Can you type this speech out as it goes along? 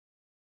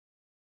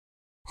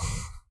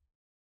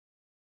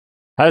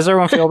How does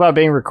everyone feel about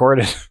being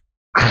recorded?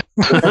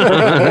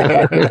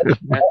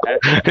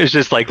 It's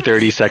just like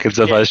 30 seconds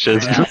of us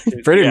just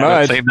Pretty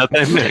much. saying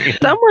nothing.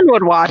 Someone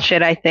would watch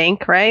it, I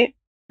think, right?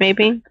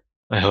 Maybe.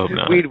 I hope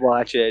not. We'd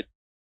watch it.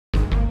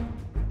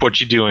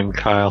 What you doing,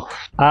 Kyle?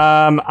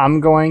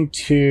 I'm going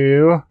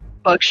to...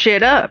 Fuck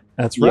shit up.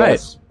 That's right.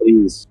 Yes,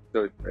 please.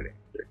 So it's pretty.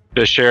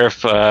 The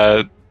sheriff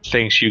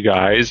thanks you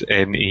guys,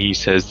 and he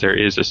says there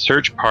is a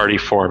search party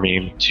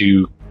forming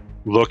to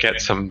look at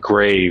some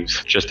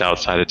graves just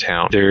outside of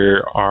town.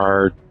 There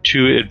are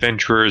 2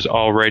 adventurers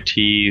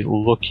already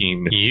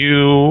looking.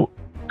 You,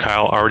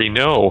 Kyle, already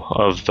know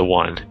of the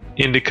one,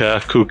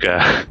 Indica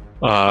Kuka.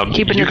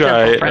 Keeping You it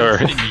guys,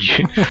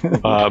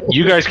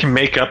 you guys can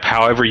make up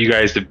however you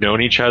guys have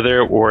known each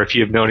other, or if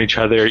you have known each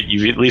other,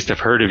 you at least have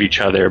heard of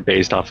each other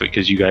based off it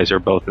because you guys are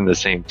both in the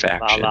same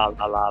faction. La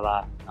la la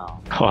la la.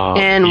 Oh.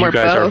 And you we're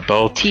guys are both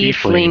both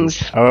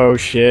tieflings. Oh,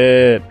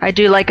 shit. I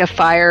do like a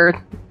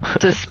fire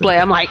display.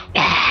 I'm like,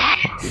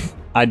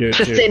 I do it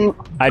just too. in.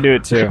 I do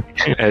it too.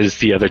 As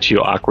the other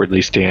 2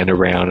 awkwardly stand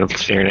around and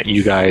staring at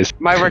you guys.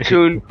 My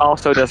raccoon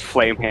also does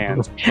flame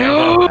hands.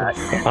 Oh,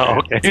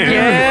 okay.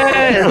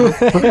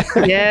 Yes.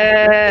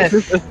 Yes.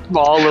 A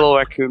small little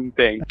raccoon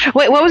thing.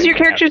 Wait, what was your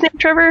character's name,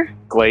 Trevor?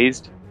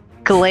 Glazed.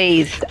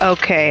 Glazed.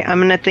 Okay, I'm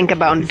gonna think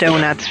about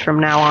donuts from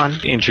now on.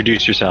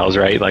 Introduce yourselves,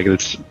 right? Like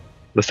that's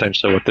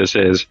essentially what this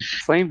is.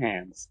 Flame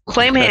hands.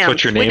 Flame hands. That's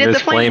what your We name did is.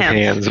 the flame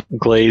hands.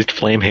 Glazed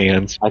flame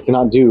hands. I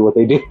cannot do what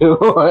they do.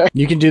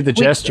 You can do the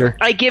gesture.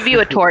 I give you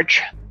a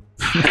torch.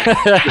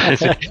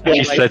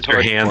 She sets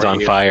her hands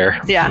on fire.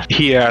 Yeah.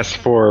 He asks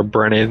for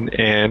Brennan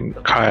and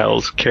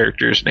Kyle's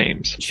characters'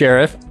 names.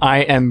 Sheriff, I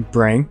am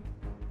Brieng.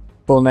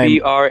 Full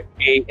name. Brang.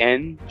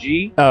 Brieng.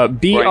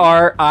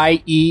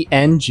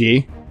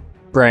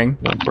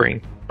 Brieng. Not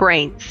Brieng.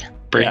 Brains.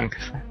 Brieng.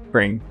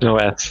 Brieng. No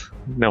S.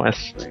 No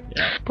S.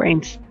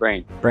 Brains.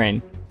 Brain.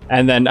 Brain.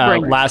 And then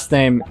Brieng. last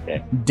name,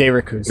 Okay.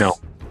 Derakus. No.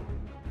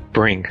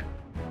 Brieng.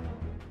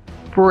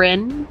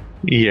 Bryn.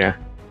 Yeah.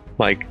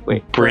 Like,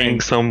 bring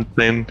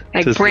something.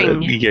 Like to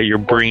bring. yeah, you're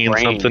bringing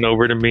Bring. something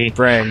over to me.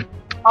 Brieng.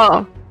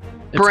 Oh.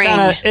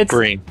 Brain.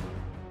 Bring.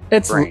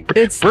 It's Brieng.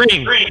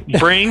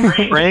 Bring.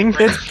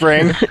 It's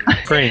Brieng.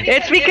 Bring.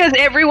 It's because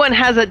everyone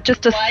has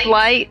just a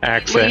slightly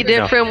Accent.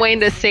 different way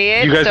to say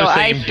it. You guys so are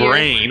saying I hear...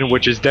 brain,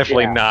 which is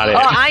definitely not it. Oh,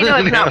 I know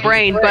it's not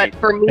brain, but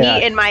for me, Yeah.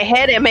 in my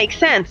head, it makes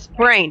sense.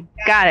 Brain.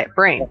 Got it.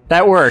 Brain.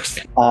 That works.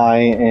 I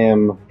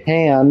am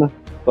Panba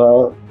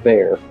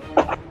Bear.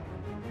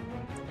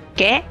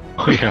 Okay.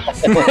 Oh, yeah.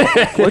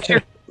 What's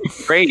your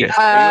greatest?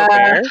 Are you a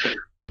bear?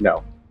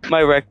 No.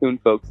 My raccoon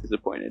folks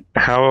disappointed.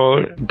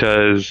 How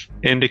does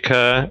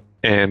Indica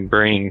and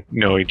Brieng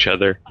know each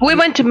other? We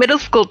went to middle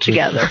school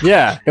together.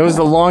 Yeah, it was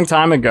a long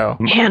time ago.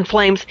 Hand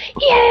flames.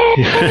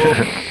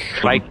 Yeah.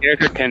 My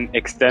character can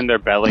extend their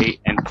belly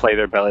and play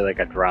their belly like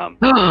a drum.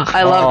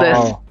 I love this.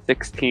 Oh.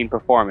 16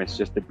 performance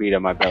just to beat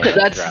on my belly.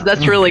 like a drum.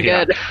 That's really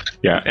Yeah. good.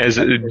 Yeah, as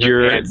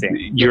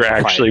you're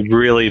actually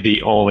really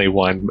the only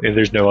one. And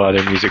there's no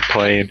other music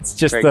playing. It's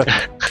just Great.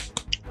 the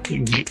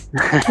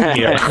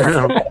Yeah.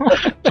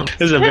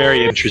 This is a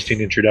very interesting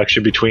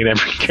introduction between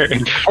every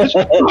character.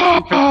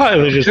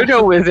 You're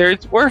no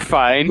wizards. We're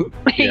fine.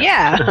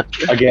 Yeah.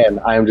 Again,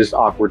 I am just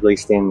awkwardly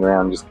standing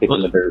around, just kicking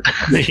the dirt.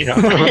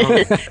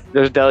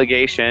 There's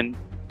delegation.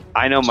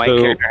 I know my So-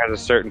 character has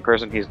a certain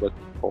person he's looking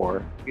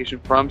for. He's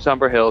from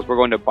Somber Hills. We're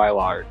going to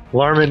Bylard.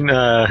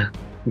 Larman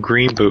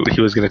Greenboot,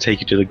 he was going to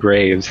take you to the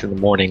graves in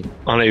the morning.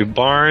 On a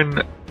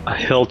barn, a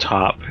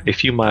hilltop, a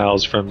few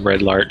miles from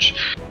Red Larch,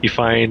 you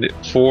find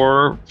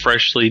 4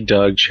 freshly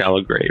dug shallow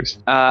graves.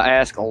 I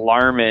ask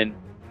Larman,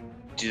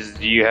 do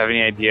you have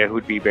any idea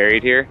who'd be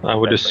buried here? I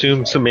would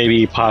assume so,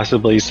 maybe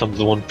possibly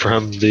someone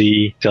from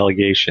the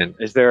delegation.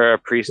 Is there a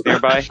priest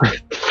nearby?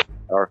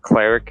 Or a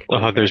cleric?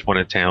 There's one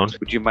in town.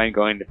 Would you mind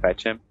going to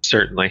fetch him?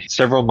 Certainly.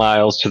 Several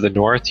miles to the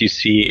north, you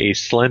see a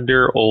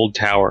slender old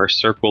tower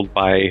circled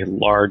by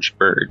large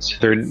birds.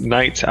 They're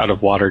knights out of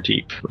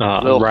Waterdeep,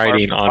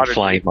 riding on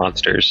flying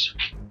monsters.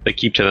 They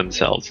keep to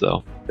themselves,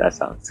 though. That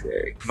sounds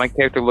scary. My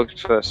character looks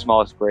for the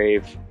smallest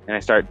grave, and I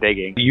start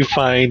digging. You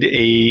find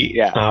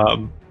a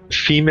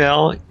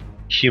female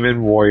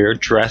human warrior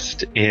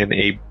dressed in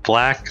a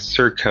black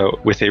surcoat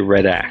with a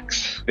red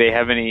axe. Do they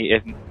have any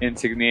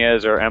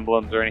insignias or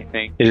emblems or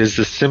anything? It is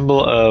the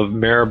symbol of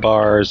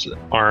Marabar's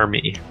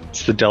army.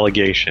 It's the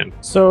delegation.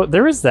 So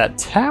there is that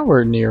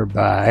tower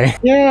nearby.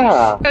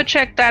 Yeah. Go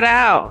check that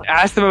out.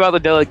 Ask them about the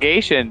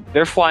delegation.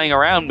 They're flying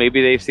around.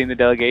 Maybe they've seen the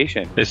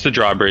delegation. It's the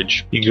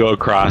drawbridge. You can go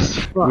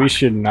across. We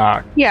should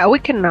knock. Yeah, we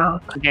can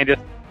knock. You can't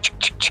just...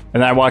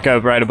 And I walk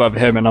up right above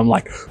him and I'm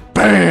like,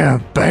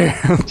 bam,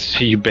 bam.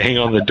 So you bang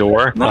on the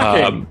door.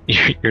 Knocking.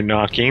 You're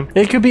knocking.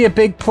 It could be a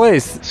big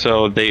place.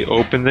 So they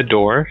open the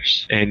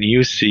doors and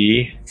you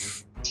see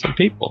some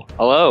people.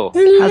 Hello.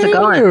 How's it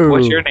going?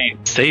 What's your name?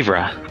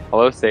 Savra.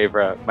 Hello,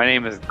 Savra. My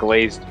name is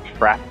Glazed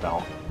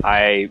Shrapnel.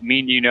 I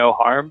mean you no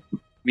harm.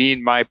 Me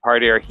and my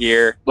party are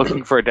here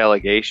looking for a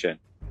delegation.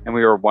 And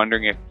we were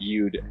wondering if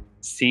you'd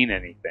seen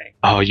anything.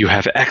 Oh, you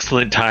have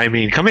excellent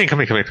timing. Come in.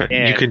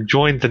 Yeah. You can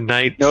join the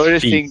night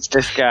Noticing feast.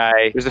 this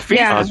guy, there's a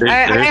feast. Yeah, There's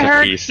I a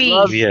heard feast.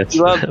 feast. Yes,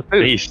 You love a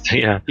food. feast.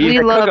 Yeah. He's We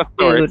a love cook of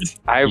sorts.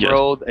 I Yes.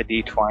 rolled a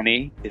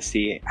d20 to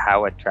see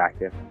how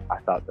attractive I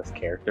thought this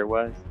character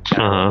was.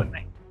 And I rolled a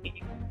 19.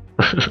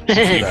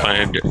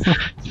 You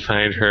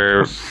find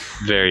her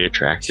very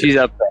attractive. She's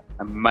up there.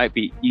 I might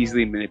be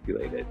easily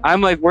manipulated.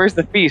 I'm like, where's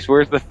the feast?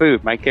 Where's the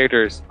food? My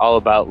character is all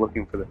about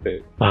looking for the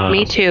food.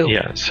 Me too.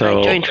 Yeah,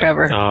 so I joined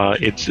Trevor.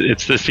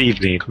 it's this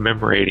evening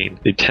commemorating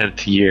the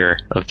 10th year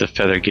of the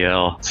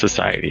Feathergill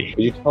Society.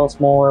 Could you tell us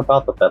more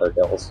about the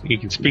Feathergills? You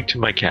can speak to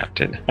my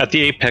captain. At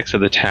the apex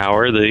of the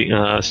tower,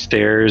 the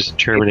stairs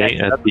terminate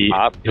Apex at the.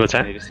 top. What's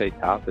Can that? they just say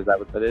top? Is that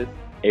what that is?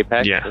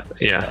 Apex? Yeah, That's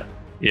what yeah. it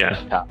Yeah,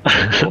 says. Top.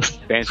 Cool.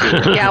 Fancy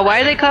word. Yeah, why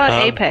do they call it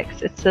Um,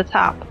 Apex? It's the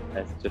top.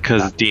 That's just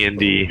because top.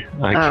 D&D.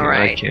 I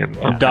right.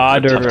 can't.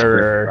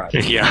 Daughter.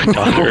 Yeah,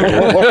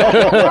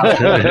 daughter.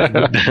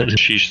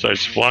 She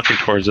starts walking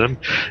towards them,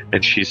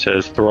 and she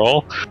says,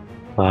 "Thrall,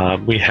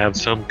 we have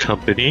some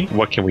company.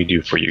 What can we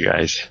do for you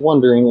guys?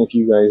 Wondering if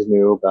you guys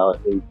knew about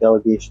a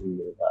delegation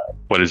nearby.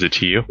 What is it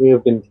to you?" We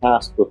have been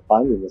tasked with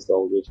finding this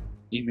delegation.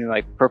 You mean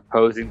like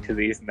proposing to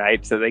these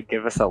knights so they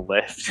give us a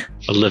lift?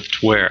 A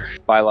lift where?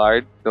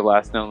 Bylard, the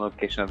last known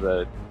location of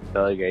the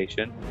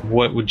delegation.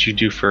 What would you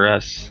do for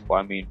us? Well,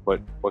 I mean,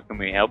 what can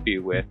we help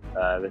you with?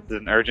 This is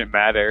an urgent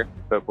matter,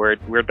 but we're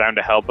down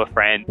to help a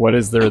friend. What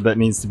is there that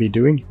needs to be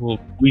doing? Well,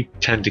 we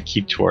tend to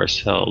keep to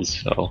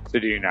ourselves, so. So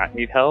do you not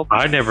need help?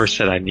 I never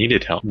said I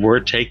needed help.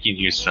 We're taking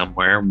you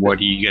somewhere. What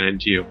are you gonna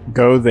do?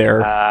 Go there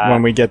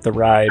when we get the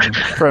ride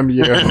from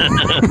you.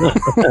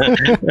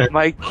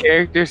 My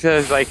character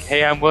says like,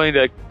 "Hey, I'm willing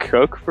to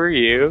cook for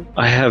you."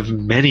 I have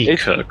many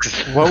It's-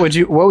 cooks. What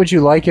would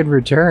you like in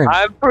return?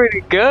 I'm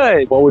pretty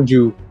good. What would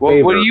you What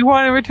favor? do you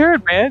want in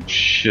return, man?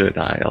 Should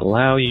I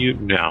allow you?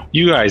 No.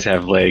 You guys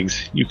have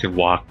legs. You can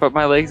walk. But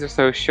my legs are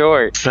so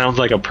short. Sounds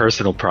like a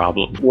personal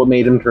problem. What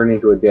made him turn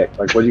into a dick?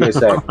 Like, what do you guys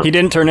say? He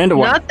didn't turn into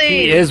one. Nothing.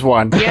 He is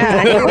one.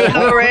 Yeah, he was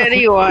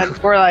already one.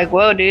 We're like,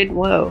 whoa, dude,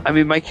 whoa. I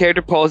mean, my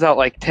character pulls out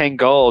like 10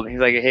 gold. He's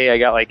like, "Hey, I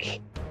got like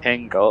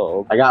 10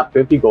 gold." I got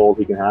 50 gold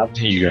he can have.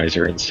 You guys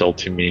are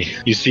insulting me.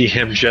 You see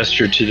him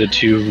gesture to the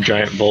two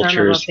giant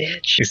vultures. Son of a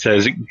bitch. He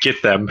says,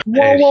 "Get them."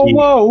 Whoa, And whoa, he-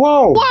 whoa,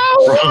 whoa!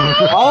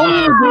 Whoa!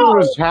 All you do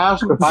is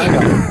task to find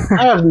them.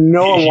 I have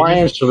no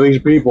alliance to these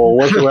people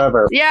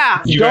whatsoever.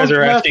 Yeah. You guys Don't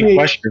are ask asking me.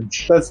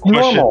 questions. That's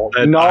Questions normal.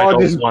 that I Knowledge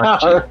don't is want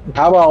power.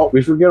 How about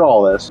we forget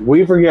all this?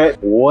 We forget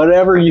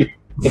whatever you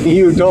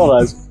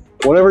told us,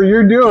 whatever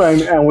you're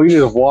doing, and we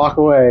just walk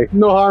away.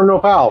 No harm, no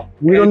foul.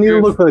 We don't need to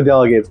look for the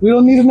delegates. We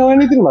don't need to know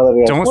anything about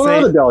the delegates. What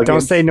are the delegates?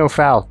 Don't say no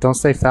foul. Don't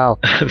say foul.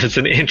 That's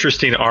an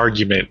interesting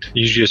argument.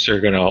 You just are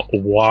gonna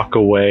walk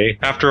away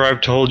after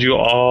I've told you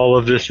all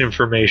of this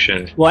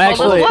information. Well,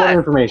 actually, What? What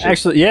information?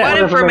 actually, yeah.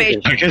 What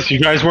information? I guess you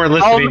guys weren't All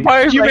the listening.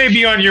 pirates You like- may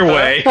be on your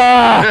way.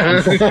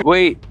 Ah!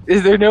 Wait,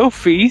 is there no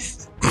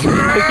feast?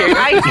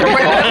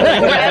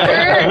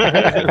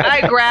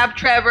 I grabbed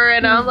Trevor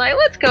and I'm like,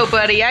 let's go,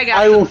 buddy. I got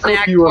I will some cook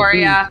snacks you a for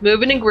ya.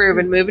 Moving and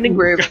grooving, moving and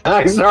grooving.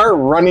 I start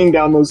running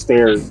down those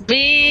stairs.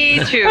 Me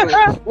too.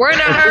 We're in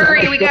a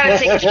hurry. We gotta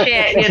take a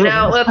shit, you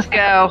know? Let's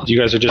go. You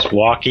guys are just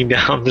walking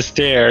down the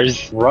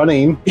stairs.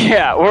 Running.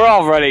 Yeah, we're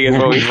all running is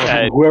what we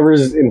said.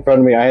 Whoever's in front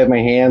of me, I have my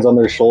hands on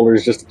their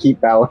shoulders just to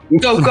keep bowing.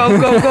 Go, go,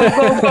 go, go,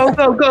 go, go,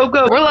 go, go,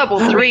 go. We're level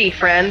 3,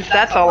 friends.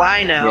 That's all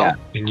I know. Yeah.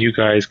 And you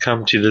guys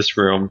come to this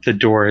room. The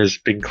door has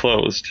been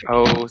closed.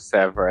 Oh,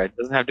 Sever, it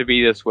doesn't have to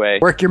be this way.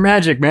 Work your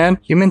magic, man.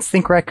 Humans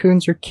think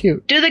raccoons are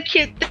cute. Do the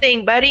cute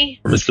thing, buddy.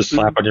 It's the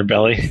slap on your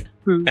belly.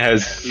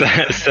 As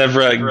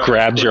Severa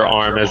grabs your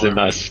arm as in,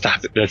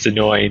 stop it, that's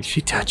annoying.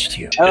 She touched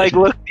you. I like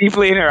look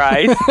deeply in her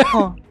eyes.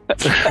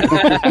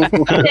 Send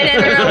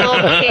in her a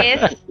little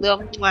kiss. Little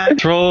mwah.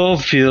 Troll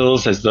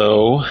feels as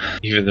though,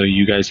 even though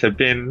you guys have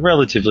been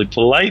relatively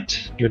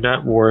polite, you're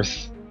not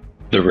worth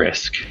the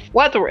risk.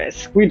 What the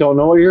risk? We don't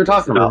know what you're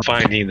talking about.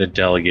 Finding the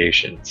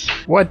delegations.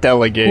 What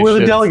delegation? Who are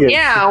the delegates?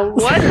 Yeah,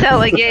 what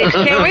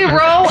delegation? Can we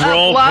roll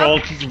a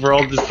bluff?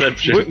 Roll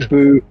deception.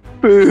 Boo.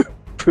 Poo,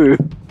 poo.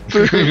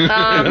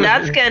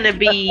 That's gonna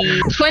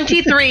be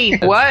 23.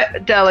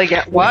 What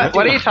delegate? What?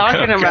 What are you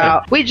talking Okay.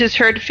 about? We just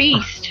heard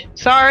feast.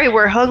 Sorry,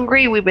 we're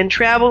hungry. We've been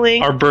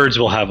traveling. Our birds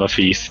will have a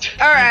feast.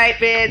 All right,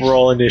 bitch.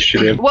 Roll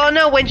initiative. Well,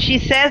 no, when she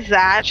says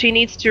that, she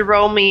needs to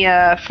roll me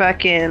a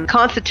fucking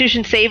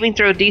Constitution saving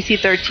throw DC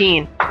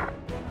 13.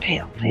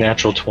 Fail.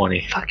 Natural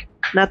 20. Fuck.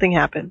 Nothing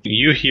happened.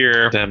 You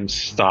hear them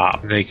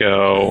stop. They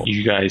go,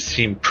 "You guys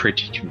seem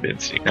pretty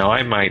convincing." Now,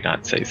 I might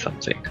not say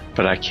something,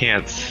 but I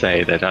can't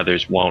say that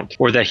others won't,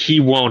 or that he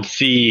won't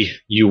see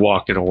you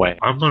walking away.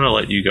 I'm going to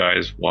let you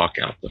guys walk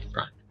out the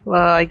front.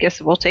 Well, I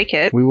guess we'll take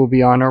it. We will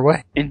be on our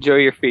way. Enjoy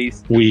your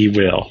feast. We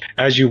will.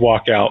 As you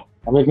walk out,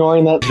 I'm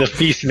ignoring that. the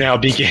feast now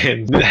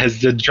begins as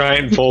the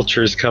giant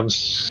vultures come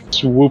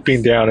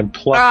swooping down and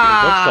pluck you.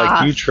 Ah. Looks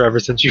like you, Trevor,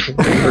 since you were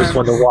the first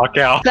one to walk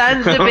out.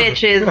 Sons of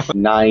bitches.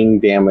 9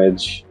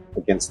 damage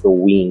against the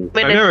wing.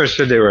 But I never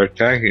said they were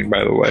attacking,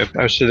 by the way.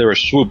 I said they were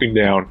swooping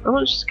down.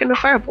 I'm just gonna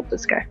firebolt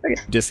this guy. Okay.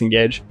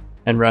 Disengage.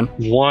 and run.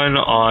 One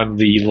on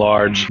the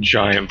large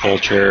giant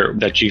vulture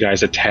that you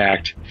guys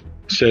attacked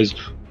says,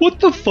 "What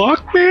the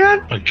fuck,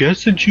 man? I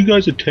guess that you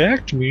guys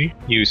attacked me."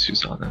 You,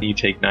 Susana, you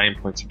take 9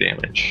 points of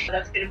damage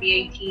That's gonna be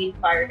 18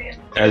 fire damage.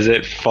 as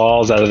it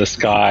falls out of the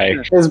sky.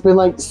 It's been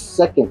like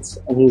seconds,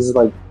 and he's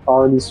like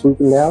already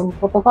swooping down.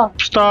 What the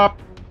fuck? Stop.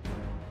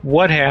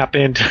 What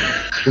happened?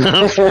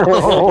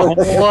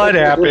 What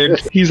happened?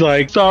 He's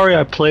like, "Sorry,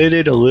 I played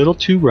it a little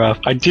too rough.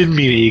 I didn't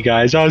mean it, you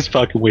guys. I was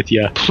fucking with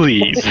you.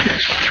 Please,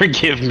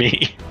 forgive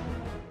me."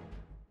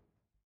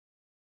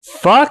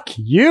 Fuck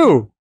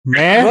you,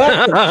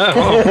 man.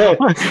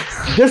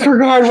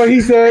 Disregard what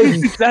he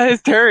says. It's not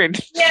his turn.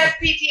 Yeah,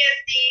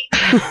 PTSD.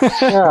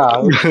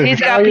 Yeah. He's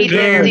got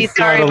PTSD. Got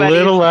Sorry, a buddy.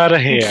 little out of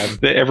hand.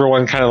 That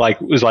everyone kind of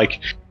like was like,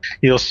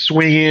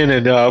 swinging,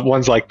 and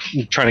one's like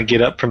trying to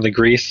get up from the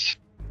grease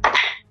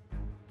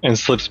and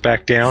slips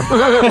back down.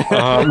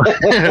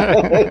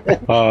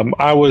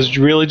 I was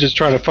really just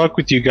trying to fuck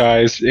with you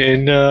guys,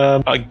 and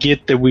I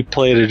get that we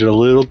played it a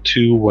little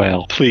too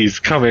well. Please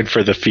come in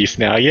for the feast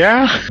now,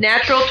 yeah?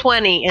 Natural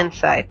 20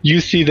 inside. You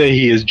see that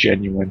he is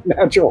genuine.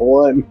 Natural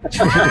one.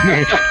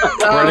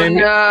 Brennan,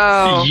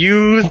 no.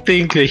 you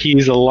think that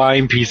he's a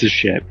lying piece of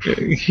shit.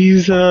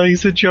 He's a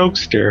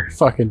jokester.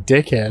 Fucking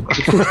dickhead.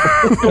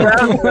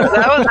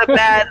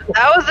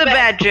 that was a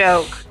bad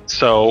joke.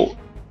 So,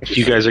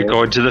 you guys are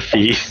going to the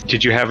feast.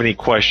 Did you have any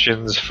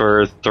questions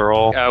for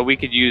Thurl? We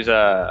could use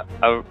a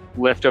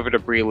lift over to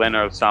Brieng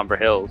or Somber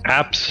Hills.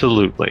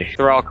 Absolutely.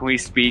 Thrall, can we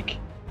speak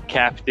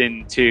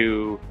captain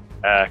to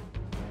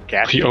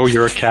captain? Oh,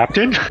 you're a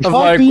captain? I'm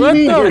like, do you what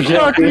mean the you're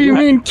fuck do you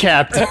mean,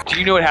 Captain? Do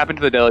you know what happened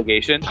to the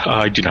delegation?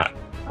 I do not.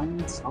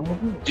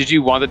 Did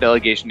you want the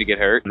delegation to get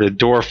hurt? The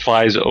door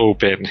flies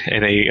open,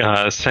 and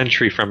a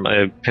sentry from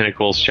a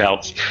pinnacle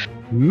shouts,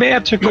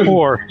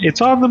 "Manticore,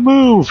 it's on the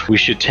move!" "We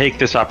should take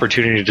this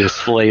opportunity to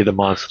slay the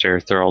monster,"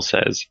 Thurl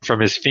says. From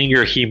his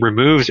finger, he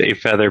removes a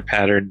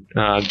feather-patterned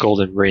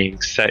golden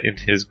ring set in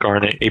his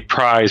garnet, a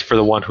prize for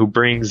the one who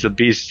brings the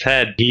beast's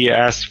head. He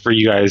asks for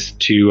you guys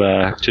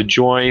to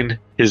join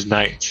his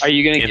knights. Are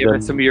you going to give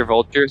us some of your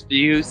vultures to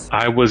use?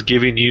 I was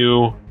giving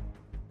you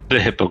the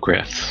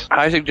hippogriffs.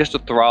 I suggest to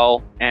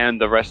Thrall and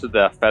the rest of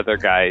the feather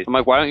guys. I'm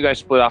like, why don't you guys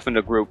split off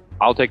into a group?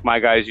 I'll take my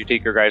guys, you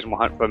take your guys, and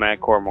we'll hunt for the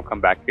McCourt, and we'll come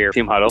back here.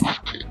 Team huddle.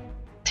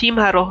 Team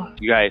huddle.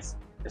 You guys,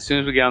 as soon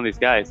as we get on these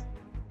guys,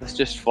 let's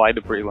just fly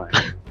to Brieng.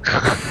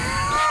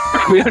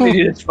 We don't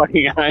need this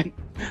fucking hunt.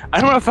 I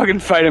don't want to fucking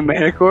fight a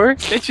Manticore.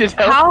 It should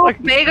help. How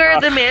big are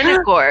the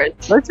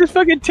Manticores? Let's just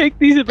fucking take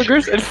these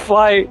hippogriffs and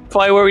fly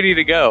where we need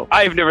to go.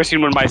 I've never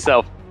seen one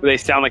myself. They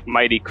sound like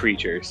mighty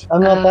creatures.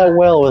 I'm not that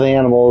well with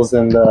animals,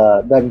 and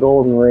that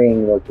golden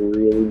ring looked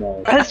really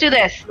nice. Let's do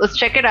this. Let's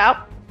check it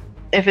out.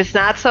 If it's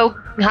not so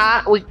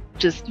hot, we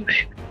just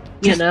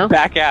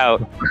back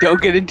out. Don't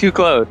get in too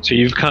close. So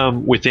you've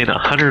come within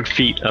 100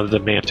 feet of the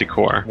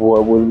Manticore.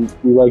 What would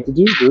we like to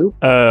do, group?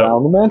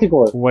 Found the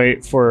Manticore.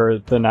 Wait for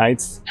the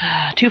knights.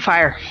 2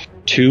 fire.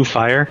 2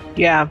 fire?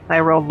 Yeah, I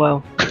rolled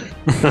low.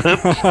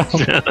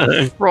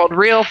 Rolled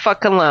real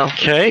fucking low.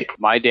 Okay.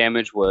 My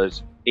damage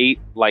was 8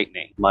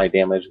 lightning. My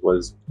damage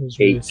was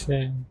 8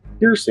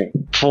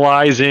 piercing.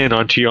 Flies in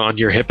onto you on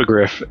your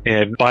hippogriff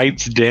and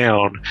bites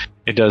down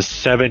and does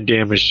 7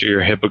 damage to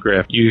your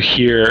hippogriff. You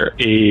hear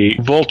a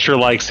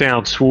vulture-like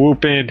sound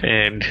swoop in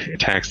and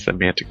attacks the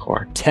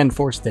Manticore. 10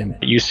 force damage.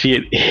 You see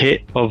it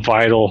hit a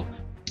vital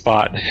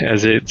spot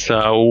as its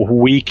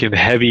weak and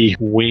heavy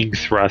wing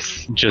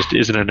thrust just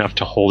isn't enough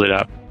to hold it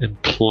up and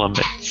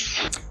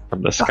plummets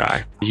from the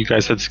sky. You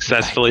guys have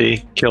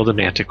successfully killed a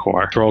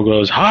Manticore. Thrall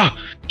goes, "Ha!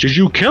 Did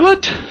you kill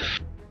it?"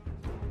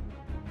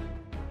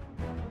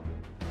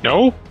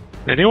 No?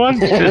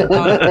 Anyone?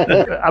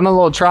 I'm a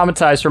little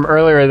traumatized from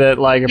earlier that,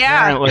 like,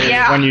 apparently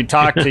when you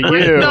talk to We're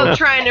you, still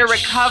trying to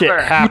shit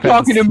recover. happens. You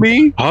talking to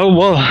me? Oh,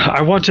 well,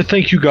 I want to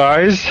thank you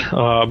guys.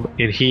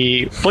 And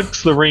he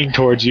flicks the ring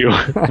towards you.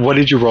 What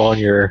did you roll on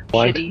your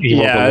one? Shitty. He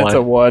rolled Yeah, it's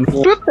a 1.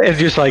 Boop, and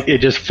just like it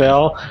just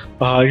fell.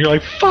 You're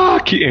like,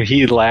 fuck! And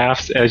he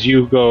laughs as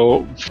you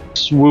go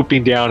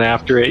swooping down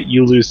after it.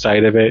 You lose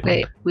sight of it.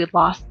 Wait, we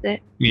lost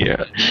it?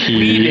 Yeah.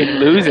 We didn't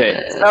lose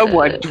it.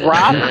 Someone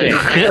dropped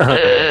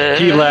it.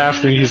 He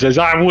laughs and he says,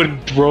 "I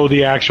wouldn't throw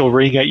the actual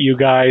ring at you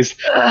guys."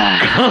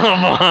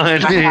 Come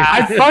on.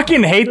 I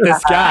fucking hate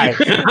this guy.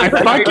 I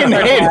fucking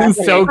hate him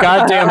so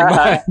goddamn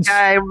much.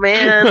 Guy,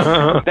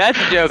 man. That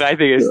joke I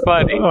think is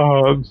funny.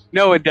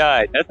 Noah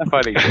died. That's a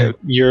funny joke.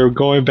 You're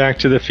going back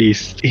to the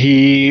feast.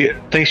 He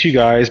thanks you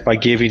guys by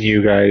giving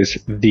you guys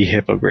the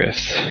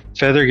hippogriffs.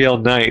 Feathergale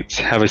Knights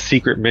have a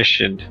secret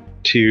mission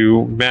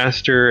to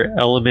master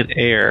element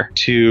air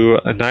to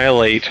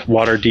annihilate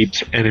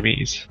Waterdeep's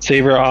enemies.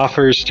 Saber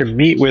offers to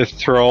meet with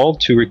Thrall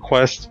to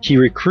request he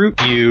recruit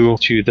you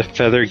to the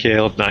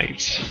Feathergale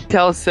Knights.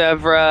 Tell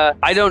Sevra,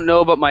 I don't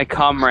know about my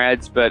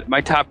comrades, but my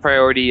top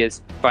priority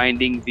is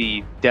finding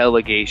the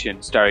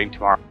delegation starting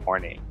tomorrow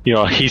morning.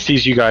 He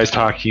sees you guys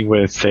talking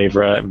with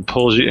Savra and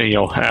pulls you,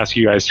 and asks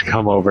you guys to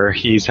come over.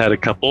 He's had a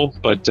couple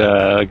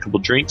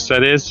drinks,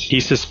 that is. He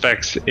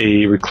suspects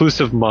a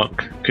reclusive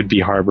monk could be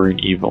harboring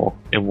evil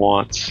and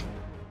wants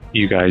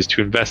you guys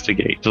to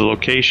investigate. The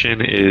location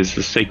is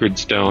the Sacred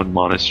Stone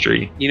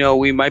Monastery.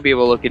 We might be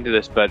able to look into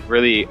this, but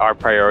really our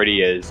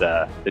priority is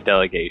the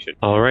delegation.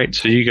 All right,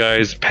 so you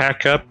guys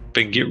pack up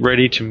and get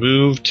ready to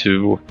move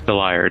to the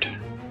Liard.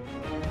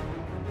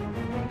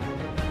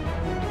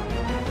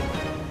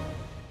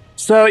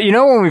 So,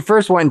 when we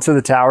first went into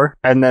the tower,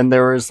 and then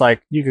there was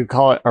you could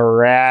call it a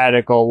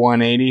radical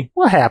 180.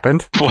 What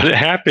happened? What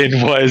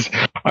happened was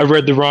I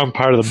read the wrong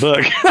part of the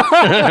book.